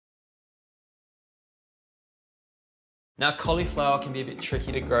Now, cauliflower can be a bit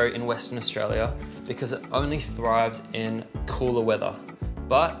tricky to grow in Western Australia because it only thrives in cooler weather.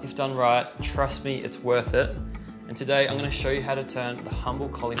 But if done right, trust me, it's worth it. And today I'm going to show you how to turn the humble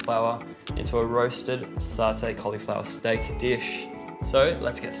cauliflower into a roasted satay cauliflower steak dish. So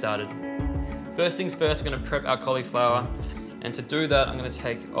let's get started. First things first, we're going to prep our cauliflower. And to do that, I'm going to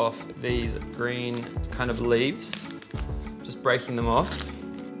take off these green kind of leaves, just breaking them off.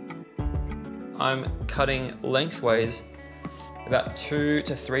 I'm cutting lengthways about 2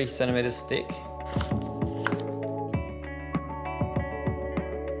 to 3 centimeters thick.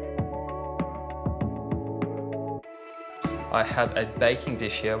 I have a baking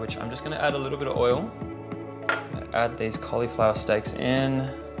dish here, which I'm just going to add a little bit of oil. Add these cauliflower steaks in,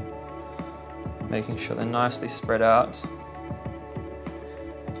 making sure they're nicely spread out.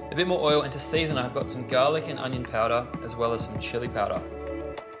 A bit more oil, and to season I've got some garlic and onion powder as well as some chili powder.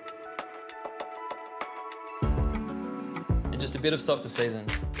 And just a bit of salt to season.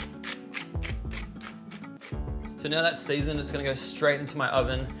 So now that's seasoned, it's going to go straight into my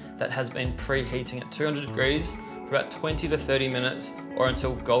oven that has been preheating at 200 degrees for about 20 to 30 minutes or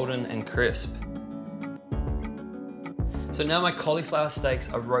until golden and crisp. So now my cauliflower steaks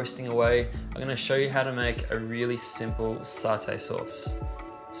are roasting away. I'm going to show you how to make a really simple satay sauce.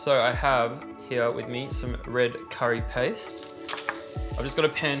 So I have here with me some red curry paste. I've just got a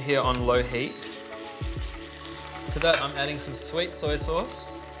pan here on low heat. To that I'm adding some sweet soy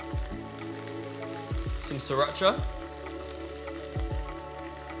sauce, some sriracha.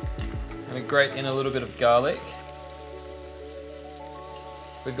 I'm going to grate in a little bit of garlic.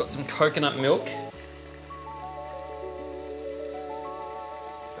 We've got some coconut milk.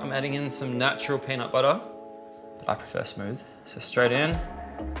 I'm adding in some natural peanut butter, but I prefer smooth, so straight in.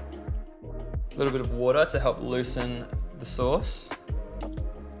 A little bit of water to help loosen the sauce.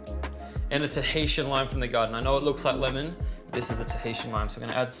 And a Tahitian lime from the garden. I know it looks like lemon, but this is a Tahitian lime, so I'm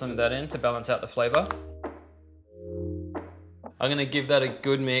gonna add some of that in to balance out the flavor. I'm gonna give that a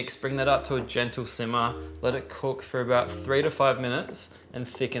good mix, bring that up to a gentle simmer, let it cook for about 3 to 5 minutes and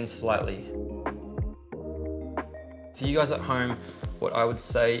thicken slightly. For you guys at home, what I would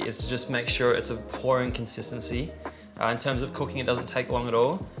say is to just make sure it's of pouring consistency. In terms of cooking, it doesn't take long at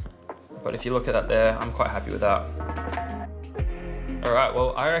all. But if you look at that there, I'm quite happy with that. All right,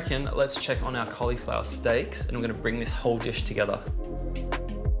 well, I reckon let's check on our cauliflower steaks and I'm gonna bring this whole dish together.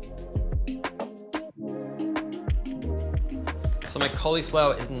 So my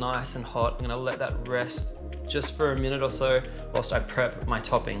cauliflower is nice and hot. I'm gonna let that rest just for a minute or so whilst I prep my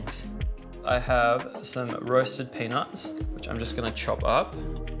toppings. I have some roasted peanuts, which I'm just gonna chop up.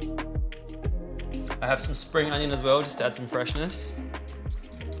 I have some spring onion as well, just to add some freshness.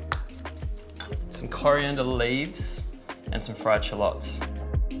 Some coriander leaves and some fried shallots.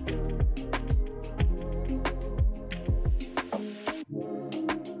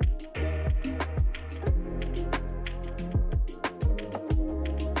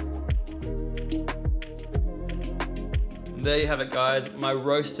 There you have it, guys, my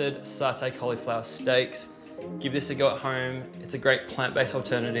roasted satay cauliflower steaks. Give this a go at home. It's a great plant-based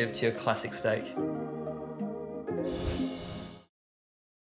alternative to your classic steak.